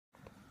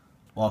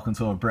Welcome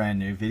to a brand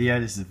new video.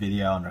 This is a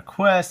video on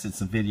request. It's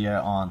a video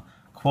on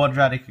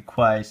quadratic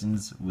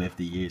equations with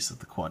the use of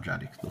the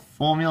quadratic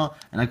formula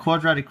and a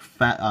quadratic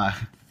wow,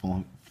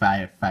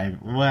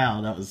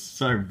 that was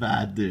so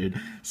bad, dude.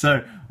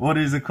 So what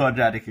is a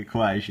quadratic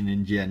equation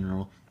in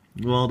general?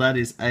 Well, that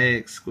is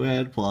ax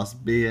squared plus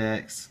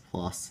bx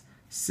plus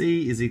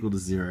c is equal to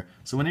 0.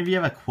 So whenever you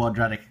have a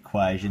quadratic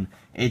equation,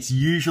 it's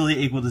usually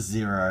equal to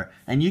 0,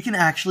 and you can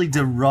actually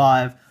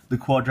derive the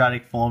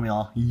quadratic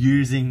formula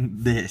using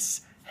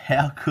this.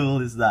 How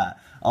cool is that?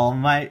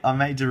 I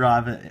may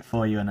derive it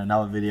for you in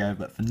another video,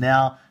 but for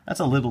now, that's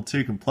a little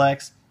too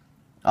complex.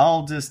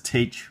 I'll just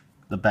teach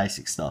the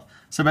basic stuff.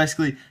 So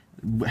basically,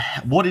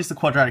 what is the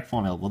quadratic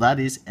formula? Well, that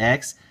is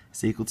x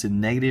is equal to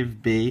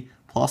negative b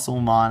plus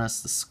or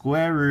minus the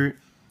square root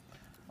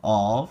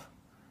of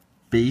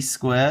b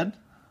squared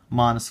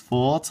minus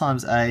 4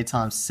 times a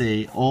times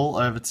c all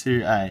over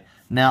 2a.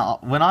 Now,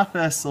 when I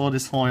first saw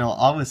this formula,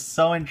 I was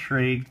so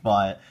intrigued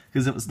by it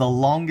because it was the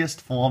longest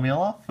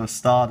formula, for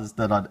starters,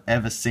 that I'd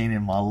ever seen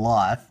in my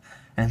life.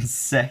 And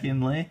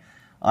secondly,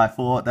 I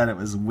thought that it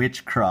was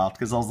witchcraft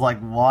because I was like,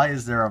 why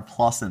is there a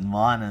plus and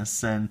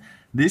minus? And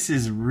this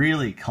is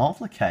really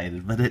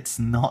complicated, but it's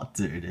not,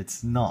 dude.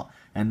 It's not.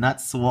 And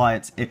that's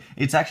why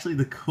it's actually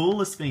the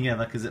coolest thing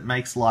ever because it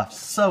makes life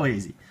so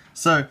easy.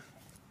 So,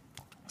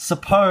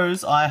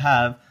 suppose I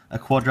have a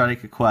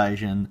quadratic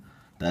equation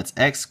that's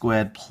x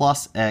squared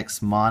plus x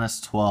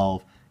minus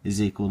 12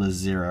 is equal to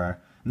 0.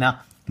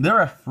 Now, there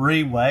are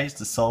 3 ways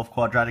to solve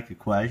quadratic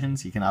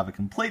equations. You can either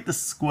complete the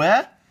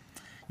square,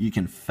 you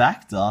can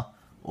factor,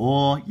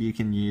 or you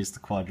can use the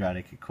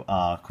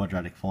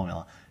quadratic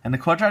formula. And the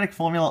quadratic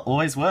formula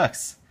always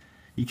works.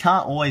 You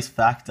can't always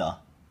factor.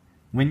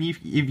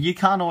 If you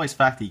can't always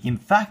factor, you can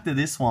factor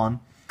this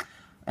one,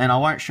 and I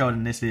won't show it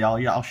in this video.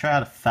 I'll show you how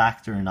to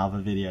factor in other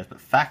videos, but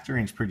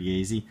factoring is pretty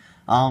easy.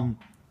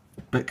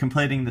 But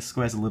completing the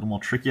square is a little more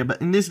trickier.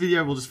 But in this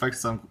video, we'll just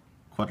focus on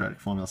quadratic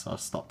formula, so I'll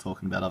stop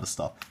talking about other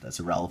stuff that's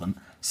irrelevant.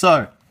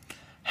 So,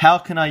 how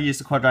can I use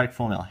the quadratic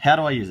formula? How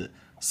do I use it?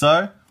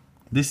 So,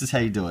 this is how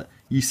you do it.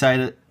 You say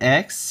that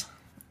x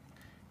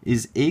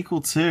is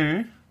equal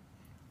to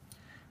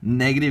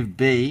negative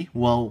b.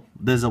 Well,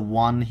 there's a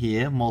 1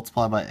 here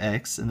multiplied by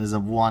x, and there's a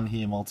 1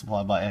 here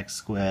multiplied by x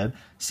squared.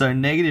 So,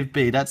 negative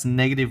b, that's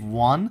negative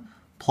 1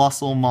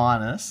 plus or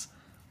minus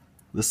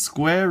the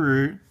square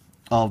root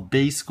of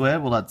b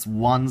squared, well that's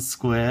 1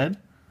 squared,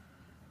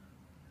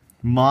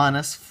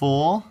 minus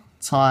 4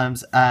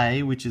 times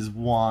a, which is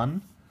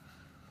 1,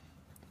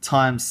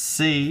 times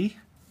c,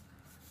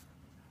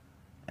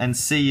 and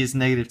c is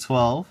negative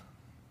 12,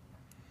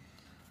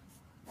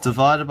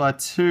 divided by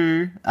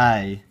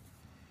 2a,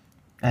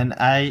 and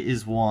a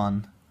is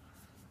 1.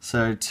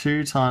 So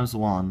 2 times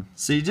 1.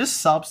 So you just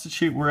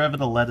substitute wherever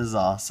the letters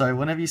are. So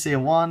whenever you see a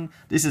 1,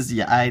 this is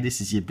your a,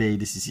 this is your b,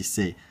 this is your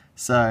c.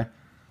 So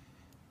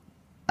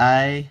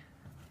a,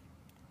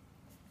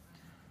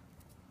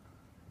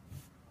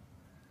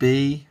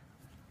 B,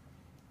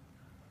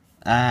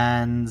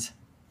 and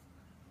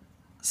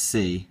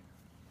C.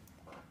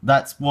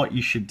 That's what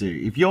you should do.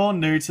 If you're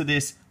new to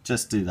this,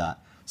 just do that.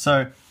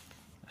 So,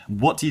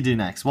 what do you do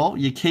next? Well,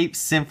 you keep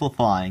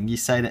simplifying. You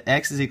say that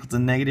x is equal to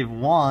negative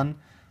 1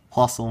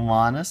 plus or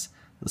minus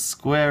the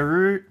square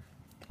root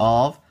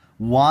of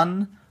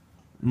 1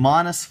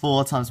 minus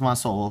 4 times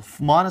minus 12.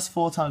 Well, minus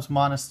 4 times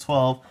minus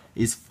 12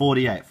 is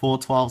 48. 4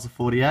 12s are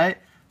 48.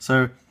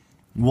 So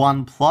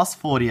 1 plus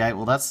 48,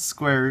 well that's the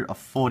square root of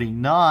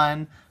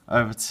 49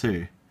 over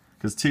 2.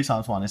 Because 2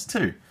 times 1 is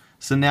 2.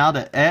 So now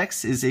that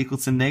x is equal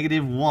to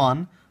negative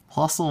 1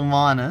 plus or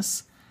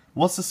minus,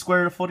 what's the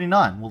square root of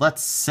 49? Well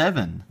that's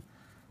 7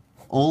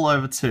 all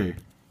over 2.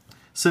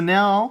 So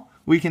now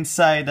we can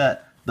say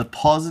that the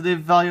positive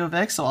value of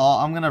x, so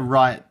I'm going to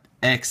write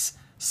x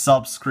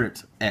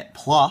subscript at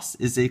plus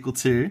is equal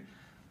to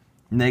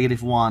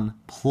negative 1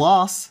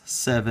 plus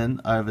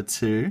 7 over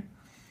 2,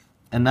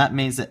 and that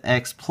means that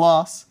x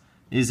plus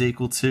is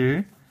equal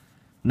to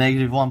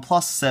negative 1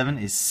 plus 7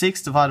 is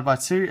 6 divided by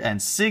 2,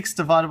 and 6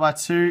 divided by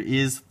 2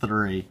 is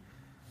 3.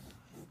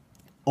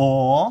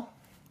 Or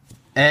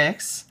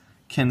x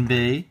can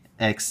be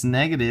x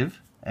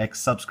negative, x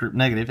subscript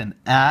negative, and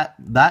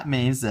that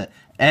means that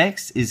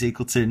x is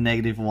equal to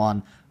negative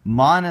 1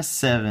 minus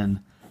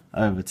 7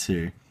 over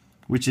 2,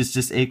 which is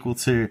just equal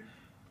to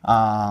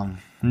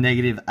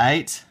negative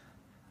 8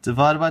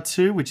 divided by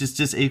 2, which is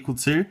just equal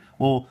to,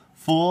 well,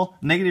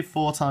 negative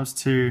 4 times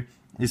 2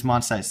 is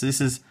minus 8. So this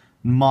is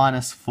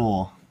minus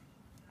 4.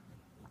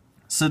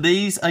 So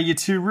these are your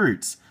 2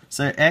 roots.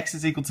 So x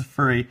is equal to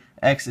 3,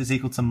 x is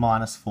equal to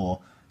minus 4.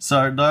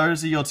 So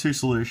those are your 2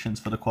 solutions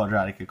for the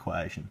quadratic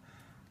equation.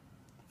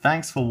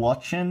 Thanks for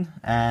watching,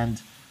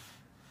 and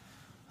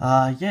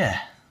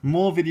yeah.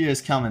 More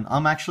videos coming.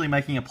 I'm actually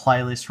making a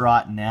playlist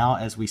right now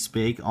as we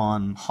speak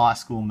on high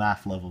school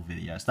math level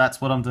videos. That's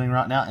what I'm doing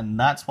right now, and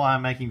that's why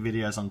I'm making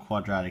videos on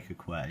quadratic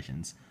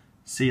equations.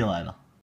 See you later.